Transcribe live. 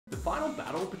final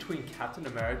battle between Captain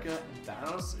America and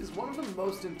Thanos is one of the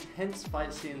most intense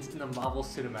fight scenes in the Marvel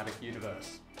Cinematic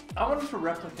Universe. I wanted to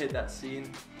replicate that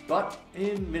scene, but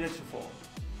in miniature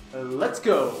form. Let's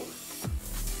go!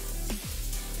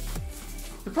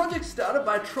 The project started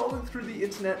by trolling through the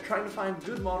internet trying to find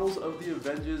good models of the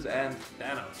Avengers and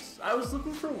Thanos. I was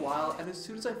looking for a while, and as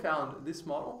soon as I found this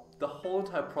model, the whole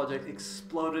entire project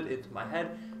exploded into my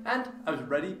head and I was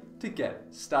ready to get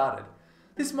started.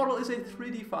 This model is a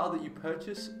 3D file that you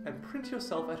purchase and print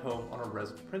yourself at home on a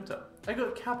resin printer. I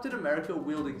got Captain America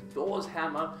wielding Thor's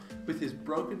hammer with his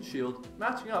broken shield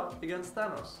matching up against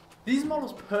Thanos. These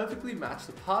models perfectly match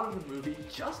the part of the movie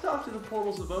just after the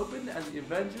portals have opened and the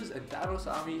Avengers and Thanos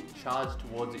army charge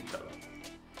towards each other.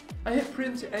 I hit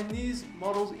print and these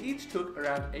models each took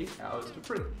around 8 hours to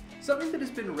print. Something that has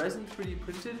been resin 3D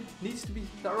printed needs to be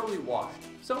thoroughly washed,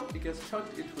 so it gets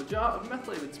chucked into a jar of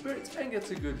methylated spirits and gets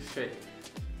a good shape.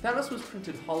 Thanos was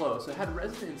printed hollow, so it had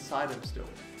resin inside him still.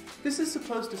 This is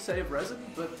supposed to save resin,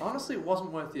 but honestly it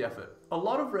wasn't worth the effort. A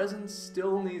lot of resin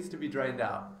still needs to be drained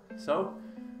out, so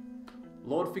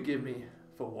Lord forgive me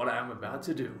for what I am about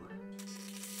to do.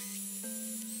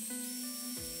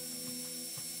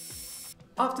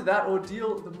 After that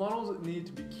ordeal, the models need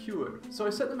to be cured, so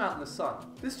I set them out in the sun.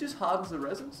 This just hardens the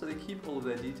resin so they keep all of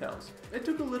their details. It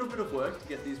took a little bit of work to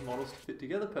get these models to fit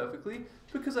together perfectly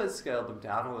because I'd scaled them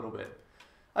down a little bit.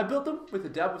 I built them with a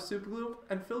dab of superglue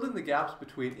and filled in the gaps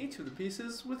between each of the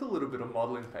pieces with a little bit of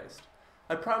modeling paste.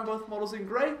 I primed both models in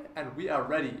grey and we are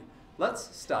ready.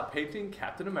 Let's start painting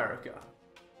Captain America.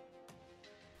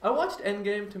 I watched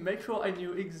Endgame to make sure I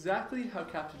knew exactly how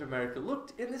Captain America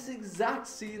looked in this exact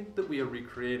scene that we are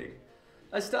recreating.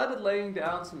 I started laying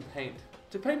down some paint.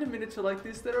 To paint a miniature like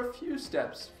this, there are a few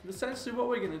steps. Essentially what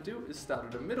we're going to do is start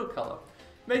at a middle color,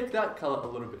 make that color a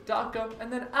little bit darker,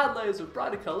 and then add layers of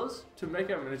brighter colors to make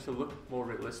our miniature look more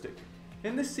realistic.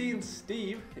 In this scene,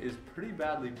 Steve is pretty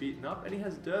badly beaten up and he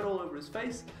has dirt all over his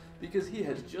face because he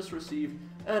has just received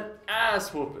an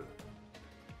ass whooping.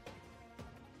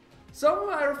 So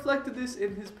I reflected this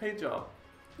in his paint job.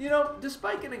 You know,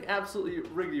 despite getting absolutely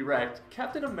riggedy wrecked,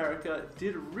 Captain America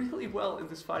did really well in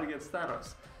this fight against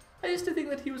Thanos. I used to think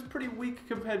that he was pretty weak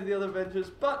compared to the other Avengers,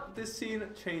 but this scene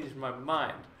changed my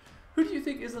mind. Who do you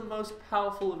think is the most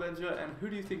powerful Avenger and who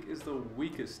do you think is the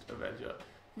weakest Avenger?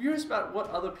 I'm curious about what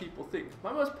other people think.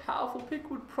 My most powerful pick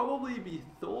would probably be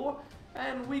Thor,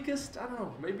 and weakest, I don't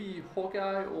know, maybe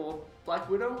Hawkeye or Black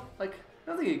Widow? Like,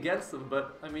 nothing against them,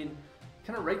 but I mean,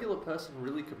 can a regular person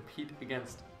really compete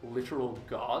against literal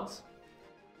gods?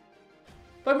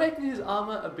 By making his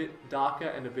armor a bit darker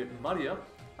and a bit muddier,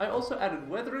 I also added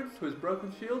weathering to his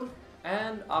broken shield,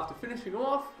 and after finishing him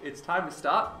off, it's time to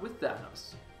start with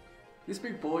Thanos. This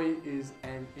big boy is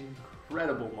an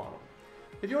incredible model.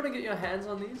 If you want to get your hands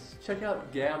on these, check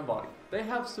out Gambody. They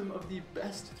have some of the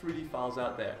best 3D files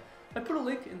out there. I put a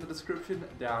link in the description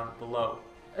down below.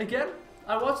 Again,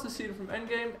 I watched the scene from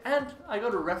Endgame and I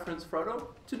got a reference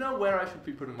photo to know where I should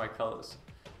be putting my colors.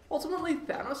 Ultimately,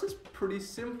 Thanos is pretty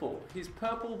simple. He's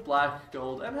purple, black,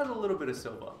 gold, and has a little bit of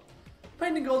silver.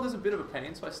 Painting gold is a bit of a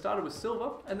pain, so I started with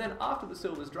silver, and then after the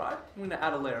silver is dry, I'm going to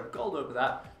add a layer of gold over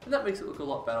that, and that makes it look a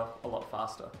lot better, a lot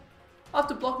faster.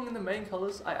 After blocking in the main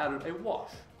colors, I added a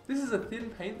wash. This is a thin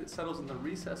paint that settles in the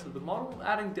recess of the model,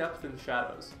 adding depth and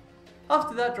shadows.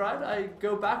 After that dried, I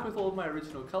go back with all of my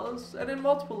original colors, and in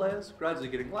multiple layers, gradually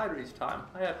getting lighter each time,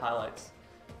 I add highlights.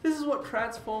 This is what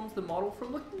transforms the model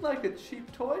from looking like a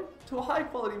cheap toy to a high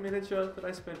quality miniature that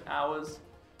I spent hours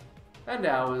and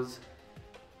hours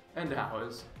and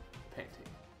hours painting.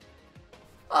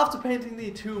 After painting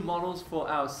the two models for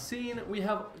our scene, we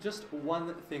have just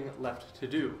one thing left to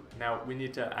do. Now we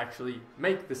need to actually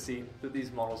make the scene that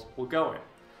these models will go in.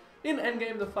 In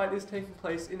Endgame, the fight is taking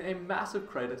place in a massive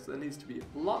crater, so there needs to be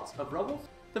lots of rubble.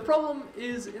 The problem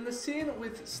is, in the scene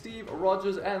with Steve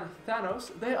Rogers and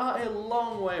Thanos, they are a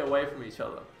long way away from each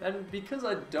other. And because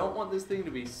I don't want this thing to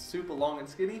be super long and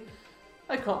skinny,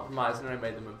 I compromised and I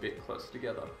made them a bit closer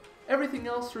together. Everything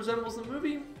else resembles the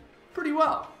movie pretty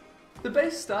well. The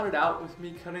base started out with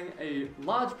me cutting a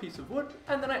large piece of wood,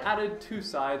 and then I added two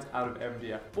sides out of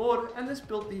MDF board, and this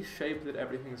built the shape that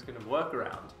everything's going to work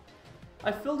around.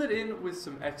 I filled it in with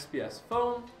some XPS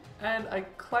foam, and I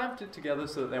clamped it together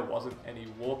so that there wasn't any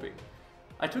warping.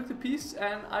 I took the piece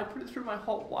and I put it through my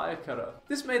hot wire cutter.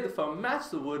 This made the foam match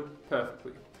the wood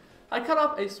perfectly. I cut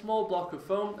up a small block of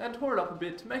foam and tore it up a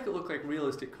bit to make it look like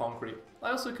realistic concrete.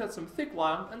 I also cut some thick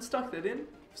wire and stuck that in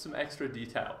for some extra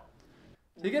detail.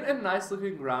 To get a nice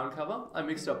looking ground cover, I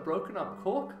mixed up broken up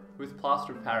cork with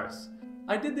plaster of Paris.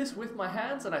 I did this with my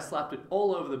hands and I slapped it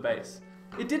all over the base.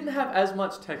 It didn't have as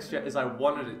much texture as I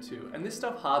wanted it to, and this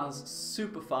stuff hardens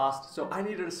super fast, so I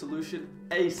needed a solution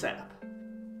ASAP.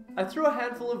 I threw a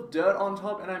handful of dirt on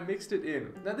top and I mixed it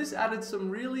in. Now this added some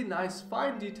really nice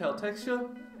fine detail texture,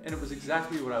 and it was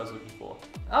exactly what I was looking for.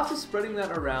 After spreading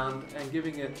that around and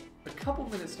giving it a couple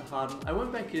minutes to harden, I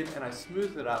went back in and I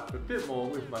smoothed it out a bit more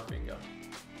with my finger.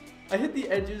 I hit the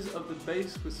edges of the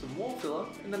base with some wall filler,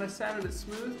 and then I sanded it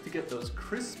smooth to get those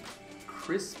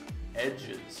crisp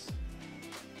edges.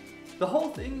 The whole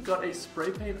thing got a spray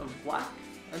paint of black,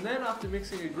 and then after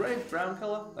mixing a greyish-brown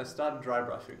colour, I started dry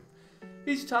brushing.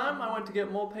 Each time I went to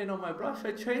get more paint on my brush,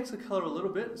 I changed the colour a little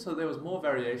bit so there was more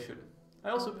variation. I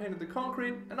also painted the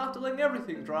concrete, and after letting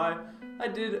everything dry, I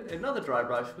did another dry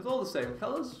brush with all the same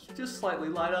colours, just slightly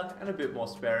lighter and a bit more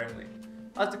sparingly.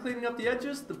 After cleaning up the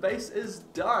edges, the base is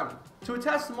done. To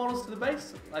attach the models to the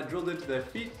base, I drilled into their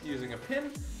feet using a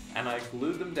pin, and I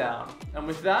glued them down. And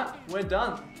with that, we're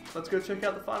done. Let's go check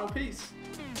out the final piece.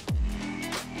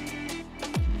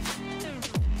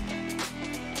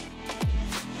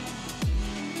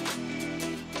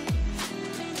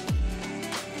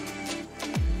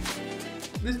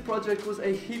 This project was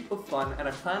a heap of fun, and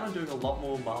I plan on doing a lot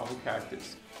more Marvel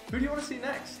characters. Who do you want to see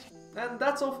next? And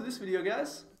that's all for this video,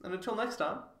 guys. And until next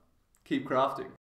time, keep crafting.